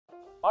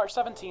March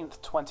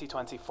 17th,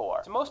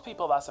 2024. To most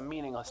people that's a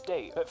meaningless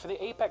date, but for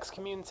the Apex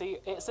community,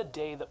 it's a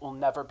day that will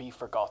never be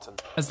forgotten.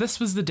 As this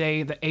was the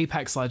day that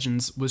Apex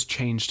Legends was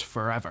changed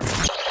forever.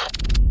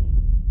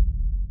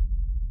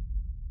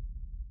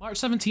 March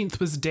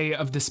 17th was the day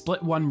of the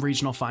Split 1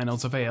 regional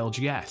finals of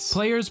ALGS.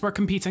 Players were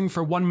competing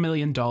for $1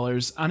 million,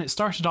 and it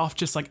started off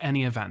just like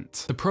any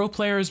event. The pro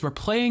players were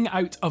playing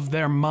out of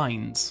their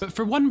minds, but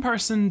for one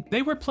person,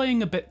 they were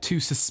playing a bit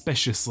too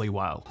suspiciously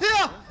well. Here!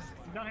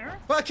 Down here?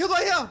 But I killed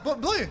right here, but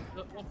blue!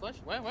 One flash?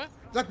 Where?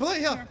 Like blue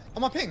here,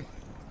 on my ping.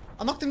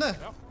 I knocked him there.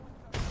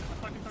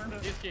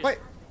 Yep.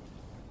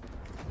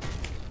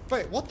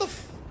 Wait, what the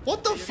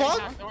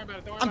fuck?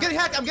 I'm getting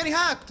hacked,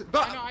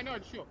 but I know,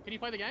 sure. Can you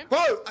play the game?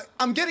 Bro,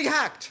 I'm getting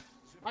hacked.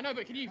 I know,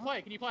 but can you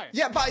play?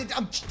 Yeah, but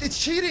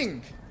it's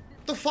cheating.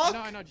 The fuck?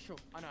 I know, sure.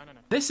 I know.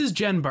 This is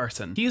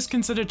Genburten. He is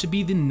considered to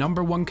be the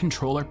 #1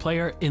 controller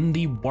player in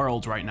the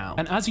world right now.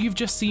 And as you've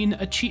just seen,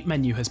 a cheat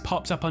menu has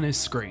popped up on his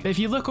screen. But if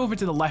you look over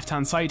to the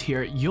left-hand side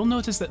here, you'll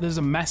notice that there's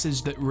a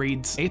message that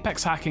reads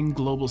APEX Hacking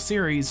Global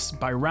Series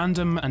by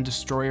Random and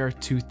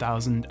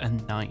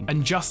Destroyer2009.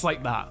 And just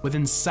like that,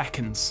 within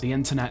seconds, the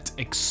internet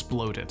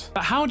exploded.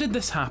 But how did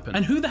this happen?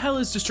 And who the hell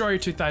is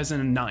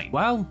Destroyer2009?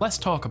 Well, let's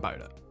talk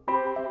about it.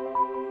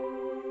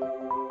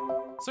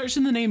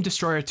 Searching the name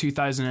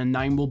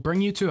Destroyer2009 will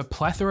bring you to a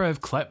plethora of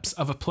clips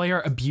of a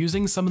player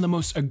abusing some of the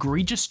most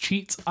egregious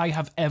cheats I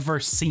have ever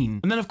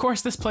seen. And then of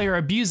course this player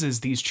abuses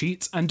these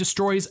cheats and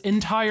destroys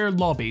entire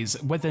lobbies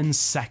within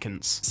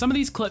seconds. Some of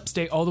these clips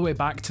date all the way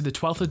back to the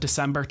 12th of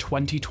December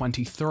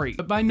 2023,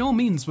 but by no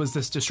means was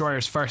this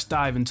Destroyer's first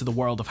dive into the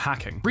world of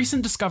hacking.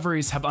 Recent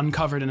discoveries have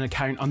uncovered an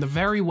account on the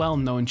very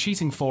well-known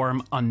cheating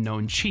forum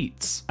Unknown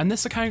Cheats, and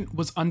this account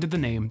was under the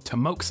name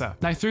Tomoxa.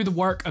 Now through the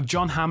work of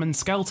John Hammond's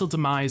Skeletal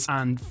Demise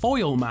and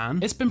Foil Man,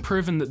 it's been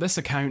proven that this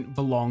account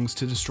belongs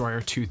to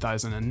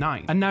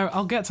Destroyer2009. And now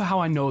I'll get to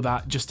how I know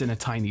that just in a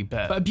tiny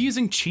bit. But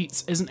abusing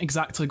cheats isn't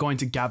exactly going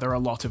to gather a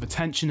lot of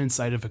attention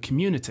inside of a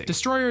community.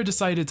 Destroyer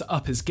decided to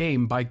up his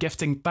game by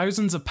gifting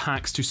thousands of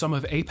packs to some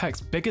of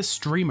Apex's biggest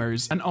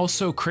streamers and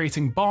also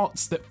creating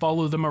bots that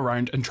follow them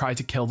around and try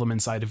to kill them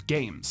inside of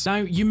games. Now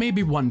you may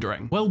be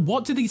wondering, well,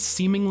 what do these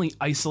seemingly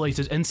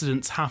isolated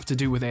incidents have to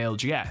do with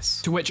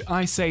ALGS? To which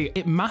I say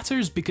it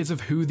matters because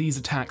of who these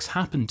attacks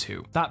happen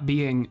to, that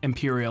being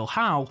Imperial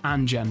Hal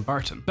and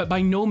Genburten. But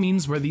by no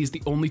means were these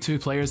the only two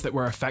players that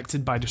were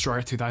affected by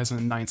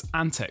Destroyer2009's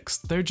antics.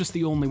 They're just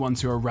the only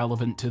ones who are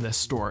relevant to this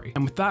story.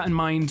 And with that in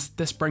mind,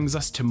 this brings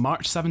us to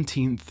March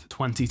 17th,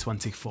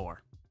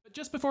 2024.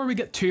 Just before we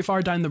get too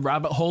far down the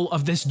rabbit hole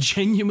of this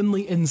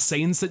genuinely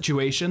insane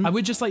situation, I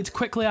would just like to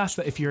quickly ask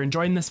that if you're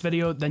enjoying this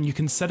video, then you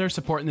consider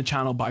supporting the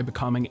channel by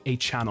becoming a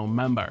channel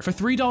member. For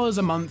 $3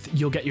 a month,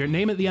 you'll get your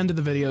name at the end of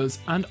the videos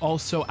and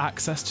also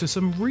access to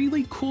some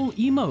really cool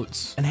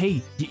emotes. And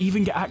hey, you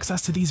even get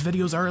access to these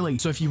videos early.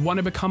 So if you want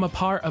to become a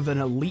part of an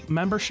elite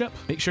membership,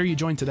 make sure you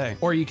join today.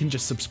 Or you can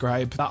just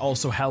subscribe. That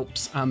also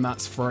helps and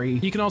that's free.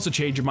 You can also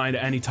change your mind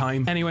at any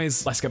time.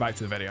 Anyways, let's get back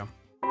to the video.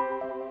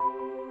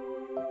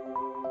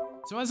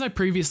 So as I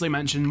previously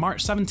mentioned,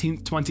 March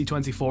 17th,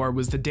 2024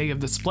 was the day of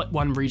the Split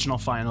 1 regional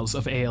finals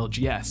of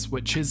ALGS,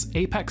 which is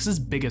Apex's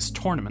biggest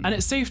tournament. And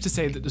it's safe to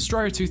say that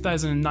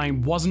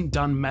Destroyer2009 wasn't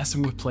done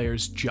messing with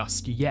players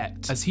just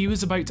yet, as he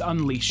was about to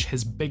unleash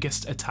his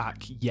biggest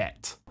attack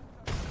yet.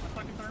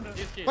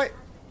 Wait,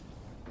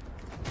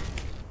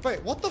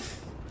 what the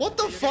fuck? Don't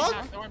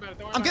worry about it.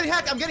 I'm getting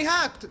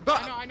hacked,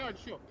 but I know,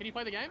 sure. Can you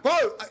play the game?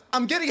 Bro,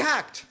 I'm getting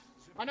hacked.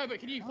 I know, but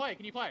can you play?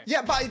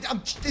 Yeah, but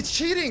it's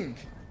cheating.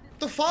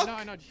 The fuck?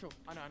 I know, sure.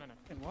 I know.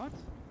 And what?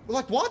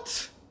 Like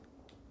what?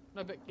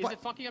 No, but is it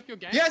fucking up your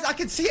game? Yes, I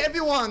can see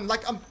everyone.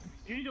 Like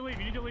You need to leave.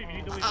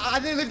 I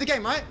didn't leave the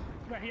game, right?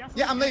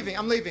 Yeah, I'm leaving.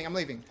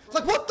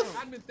 Like what the?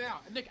 Admins now.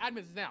 Nick,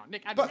 admins now.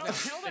 But,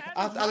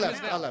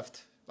 admins I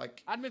left.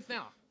 Like admins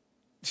now.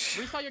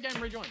 Restart your game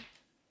and rejoin.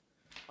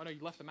 Oh no,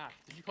 you left the match.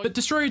 Did you But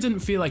Destroyer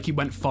didn't feel like he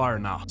went far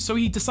enough, so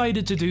he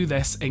decided to do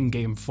this in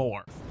Game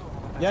 4.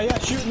 Yeah,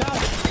 shoot now.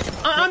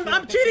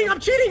 I'm cheating.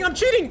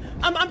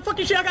 I'm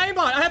fucking shit. I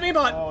have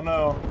aimbot. Oh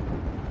no.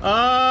 You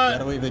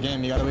gotta leave the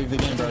game, bro.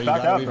 You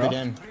gotta leave the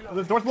game.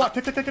 The door's blocked.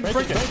 Break it.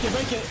 Break it.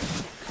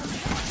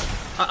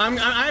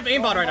 I have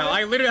aimbot right now.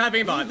 I literally have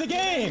aimbot. Leave the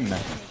game.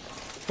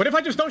 What if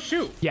I just don't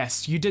shoot?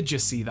 Yes, you did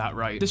just see that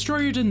right.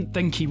 Destroyer didn't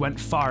think he went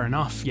far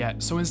enough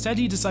yet, so instead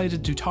he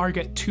decided to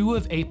target two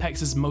of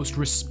Apex's most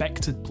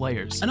respected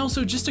players. And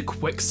also, just a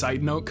quick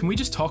side note, can we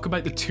just talk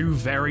about the two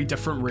very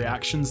different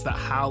reactions that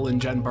Hal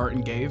and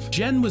Genburten gave?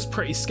 Gen was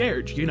pretty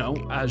scared, you know,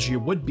 as you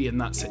would be in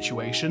that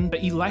situation,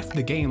 but he left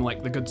the game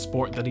like the good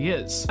sport that he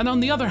is. And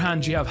on the other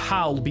hand, you have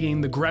Hal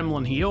being the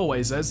gremlin he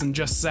always is and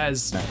just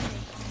says,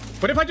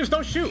 what if I just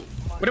don't shoot?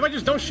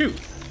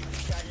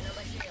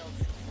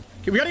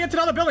 We gotta get to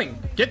another building.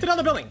 Get to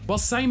another building. While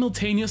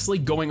simultaneously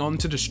going on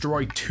to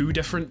destroy 2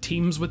 different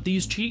teams with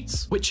these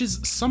cheats, which is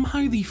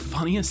somehow the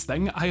funniest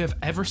thing I have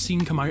ever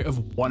seen come out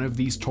of one of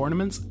these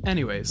tournaments.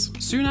 Anyways,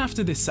 soon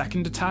after the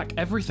second attack,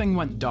 everything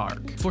went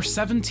dark. For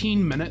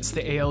 17 minutes,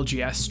 the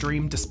ALGS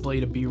stream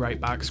displayed a "Be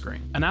Right Back"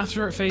 screen. And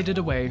after it faded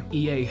away,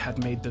 EA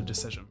had made their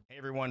decision. Hey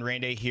everyone,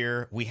 Randy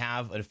here. We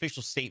have an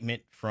official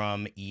statement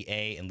from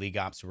EA and League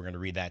Ops, so we're going to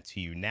read that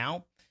to you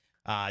now.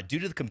 Due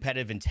to the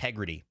competitive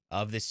integrity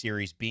of this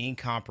series being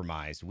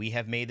compromised, we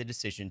have made the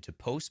decision to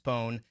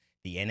postpone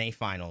the NA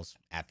finals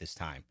at this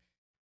time.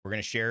 We're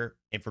going to share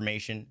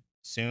information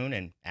soon,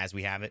 and as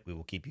we have it, we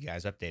will keep you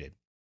guys updated.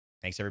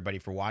 Thanks everybody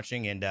for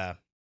watching, and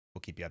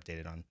we'll keep you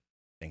updated on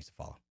things to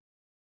follow.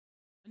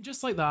 And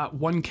just like that,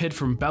 one kid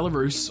from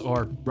Belarus,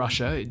 or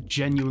Russia, it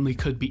genuinely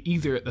could be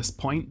either at this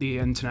point, the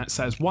internet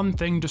says one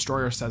thing,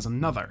 Destroyer says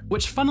another.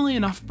 Which funnily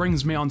enough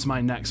brings me on to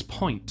my next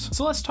point.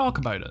 So let's talk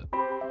about it.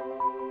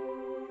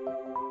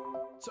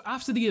 So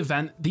after the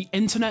event, the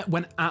internet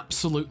went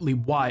absolutely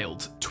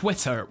wild.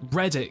 Twitter,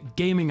 Reddit,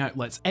 gaming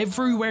outlets,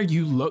 everywhere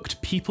you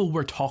looked, people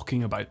were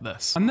talking about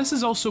this. And this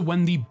is also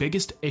when the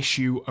biggest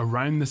issue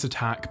around this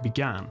attack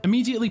began.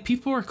 Immediately,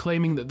 people were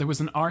claiming that there was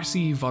an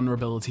RCE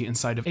vulnerability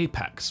inside of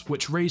Apex,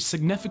 which raised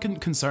significant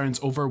concerns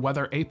over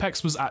whether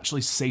Apex was actually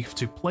safe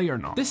to play or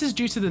not. This is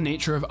due to the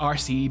nature of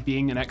RCE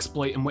being an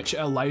exploit in which it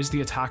allows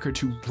the attacker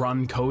to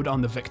run code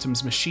on the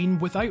victim's machine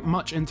without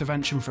much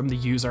intervention from the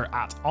user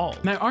at all.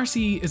 Now,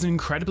 RCE is an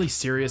incredibly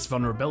serious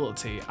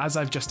vulnerability. As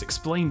I've just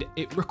explained,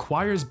 it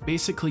requires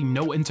basically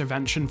no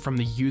intervention from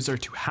the user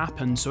to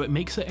happen, so it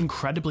makes it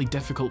incredibly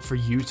difficult for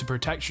you to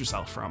protect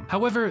yourself from.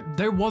 However,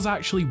 there was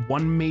actually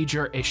one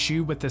major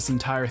issue with this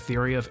entire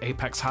theory of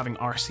Apex having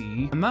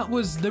RCE, and that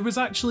was there was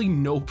actually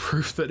no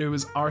proof that it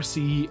was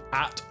RCE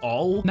at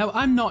all. Now,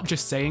 I'm not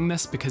just saying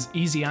this because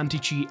Easy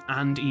Anti-Cheat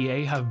and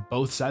EA have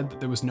both said that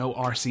there was no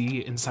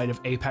RCE inside of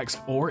Apex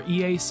or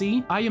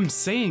EAC. I am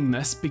saying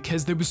this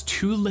because there was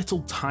too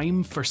little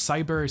time for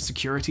cyber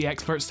security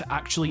experts to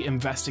actually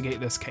investigate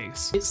this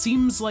case. It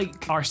seems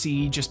like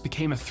RCE just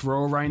became a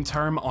throw-around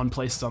term on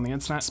places on the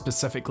internet,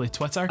 specifically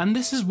Twitter, and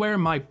this is where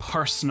my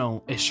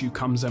personal issue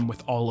comes in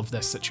with all of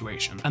this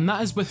situation, and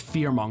that is with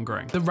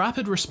fear-mongering. The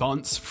rapid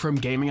response from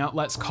gaming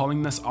outlets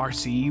calling this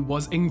RCE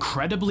was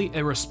incredibly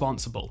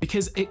irresponsible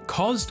because it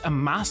caused a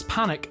mass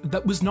panic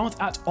that was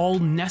not at all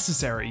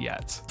necessary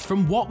yet.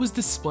 From what was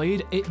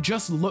displayed, it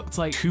just looked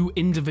like 2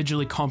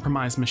 individually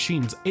compromised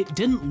machines. It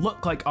didn't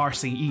look like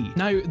RCE.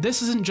 Now,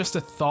 this isn't just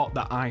a thought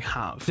that I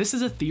have. This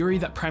is a theory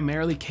that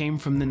primarily came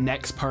from the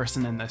next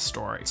person in this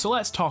story. So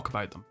let's talk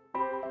about them.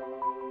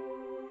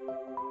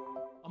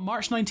 On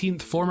March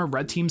 19th, former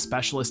Red Team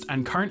specialist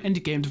and current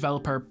indie game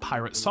developer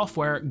Pirate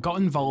Software got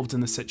involved in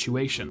the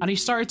situation, and he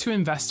started to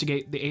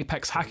investigate the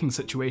Apex hacking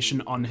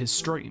situation on his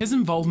stream. His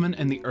involvement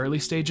in the early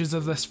stages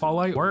of this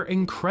fallout were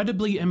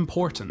incredibly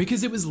important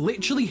because it was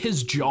literally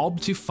his job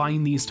to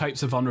find these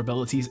types of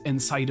vulnerabilities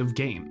inside of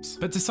games.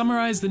 But to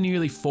summarize the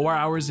nearly 4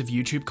 hours of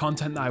YouTube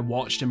content that I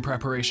watched in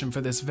preparation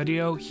for this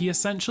video, he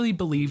essentially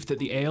believed that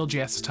the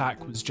ALGS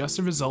attack was just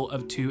a result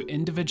of 2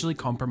 individually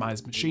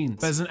compromised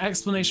machines. But as an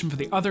explanation for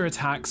the other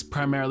attacks,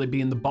 primarily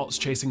being the bots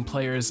chasing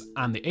players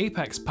and the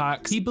Apex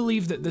packs, he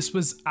believed that this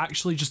was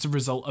actually just a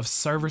result of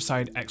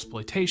server-side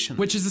exploitation,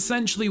 which is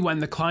essentially when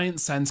the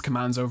client sends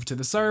commands over to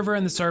the server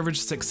and the server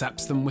just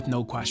accepts them with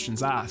no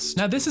questions asked.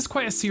 Now, this is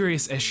quite a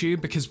serious issue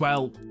because,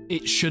 well,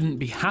 it shouldn't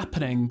be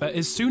happening, but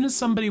as soon as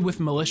somebody with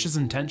malicious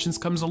intentions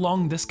comes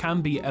along, this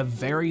can be a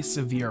very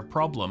severe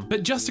problem.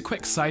 But just a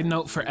quick side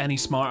note for any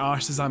smart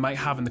arses I might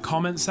have in the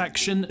comments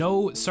section,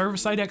 no,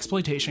 server-side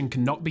exploitation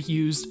cannot be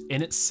used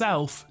in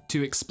itself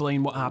to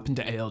explain what happened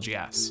to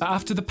ALGS. But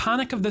after the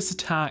panic of this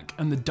attack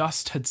and the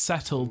dust had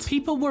settled,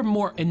 people were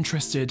more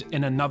interested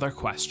in another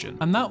question,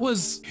 and that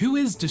was, who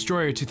is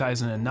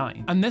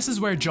Destroyer2009? And this is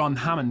where John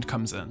Hammond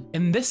comes in.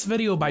 In this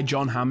video by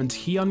John Hammond,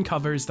 he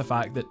uncovers the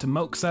fact that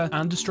Tomoxa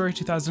and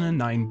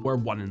Destroyer2009 were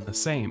one and the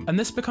same. And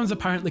this becomes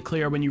apparently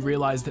clear when you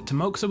realize that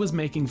Tomoxa was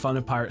making fun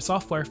of Pirate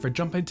Software for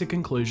jumping to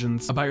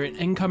conclusions about an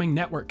incoming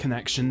network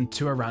connection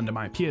to a random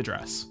IP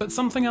address. But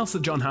something else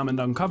that John Hammond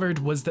uncovered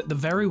was that the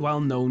very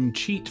well-known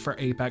cheat for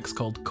Apex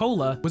called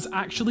Cola was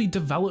actually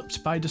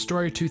developed by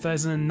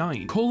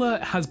Destroyer2009. Cola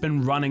has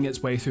been running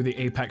its way through the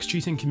Apex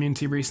cheating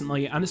community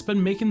recently, and it's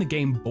been making the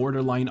game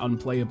borderline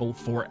unplayable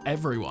for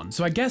everyone.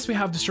 So I guess we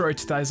have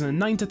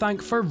Destroyer2009 to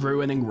thank for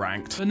ruining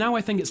Ranked. But now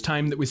I think it's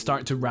time that we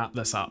start to wrap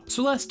this up.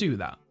 So let's do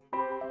that.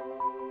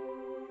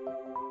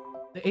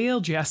 The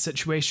ALGS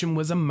situation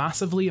was a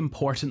massively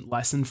important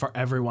lesson for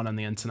everyone on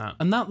the internet,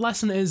 and that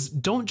lesson is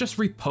don't just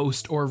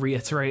repost or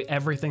reiterate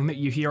everything that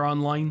you hear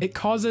online. It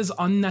causes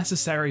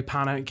unnecessary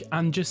panic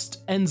and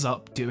just ends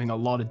up doing a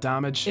lot of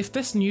damage. If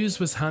this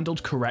news was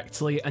handled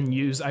correctly and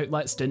news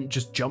outlets didn't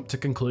just jump to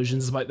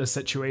conclusions about the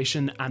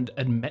situation and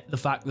admit the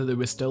fact that there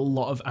was still a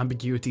lot of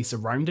ambiguity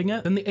surrounding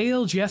it, then the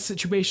ALGS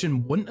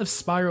situation wouldn't have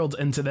spiraled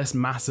into this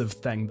massive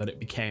thing that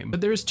it became.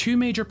 But there is 2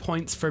 major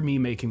points for me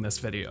making this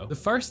video. The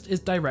first is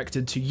directed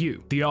directed to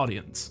you, the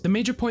audience. The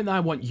major point that I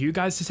want you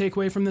guys to take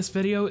away from this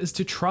video is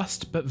to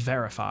trust but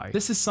verify.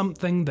 This is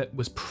something that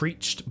was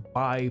preached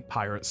by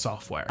pirate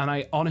software, and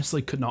I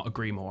honestly could not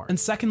agree more. And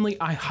secondly,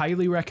 I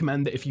highly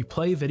recommend that if you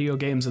play video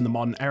games in the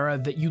modern era,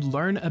 that you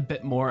learn a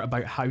bit more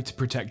about how to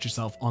protect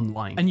yourself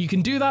online. And you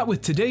can do that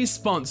with today's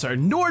sponsor,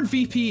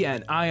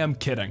 NordVPN. I am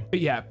kidding. But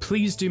yeah,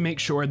 please do make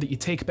sure that you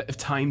take a bit of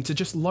time to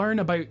just learn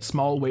about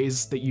small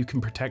ways that you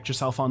can protect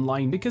yourself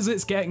online, because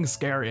it's getting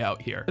scary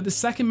out here. But the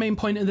second main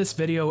point of this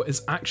video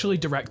is actually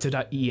directed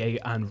at EA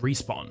and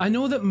Respawn. I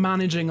know that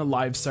managing a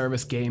live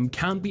service game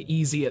can't be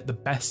easy at the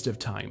best of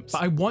times,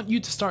 but I want you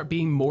to start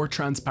being more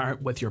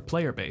transparent with your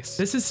player base.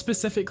 This is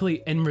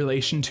specifically in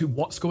relation to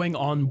what's going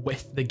on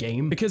with the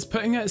game, because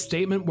putting out a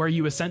statement where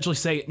you essentially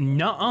say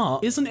 "nuh-uh"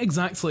 isn't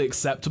exactly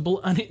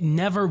acceptable, and it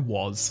never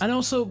was. And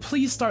also,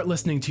 please start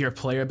listening to your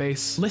player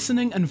base.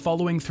 Listening and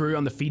following through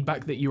on the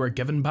feedback that you are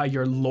given by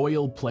your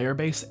loyal player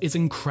base is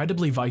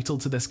incredibly vital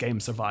to this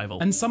game's survival.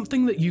 And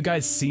something that you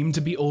guys seem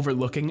to be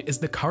overlooking is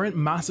the current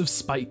massive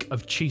spike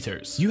of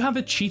cheaters. You have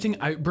a cheating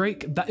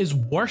outbreak that is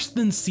worse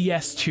than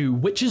CS2,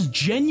 which is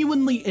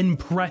genuinely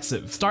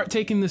impressive. Start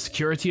taking the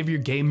security of your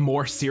game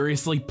more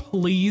seriously,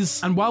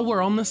 please. And while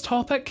we're on this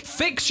topic,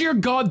 fix your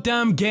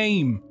goddamn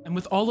game! And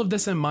with all of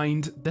this in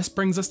mind, this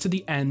brings us to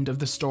the end of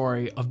the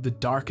story of the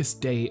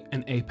darkest day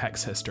in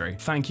Apex history.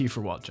 Thank you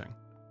for watching.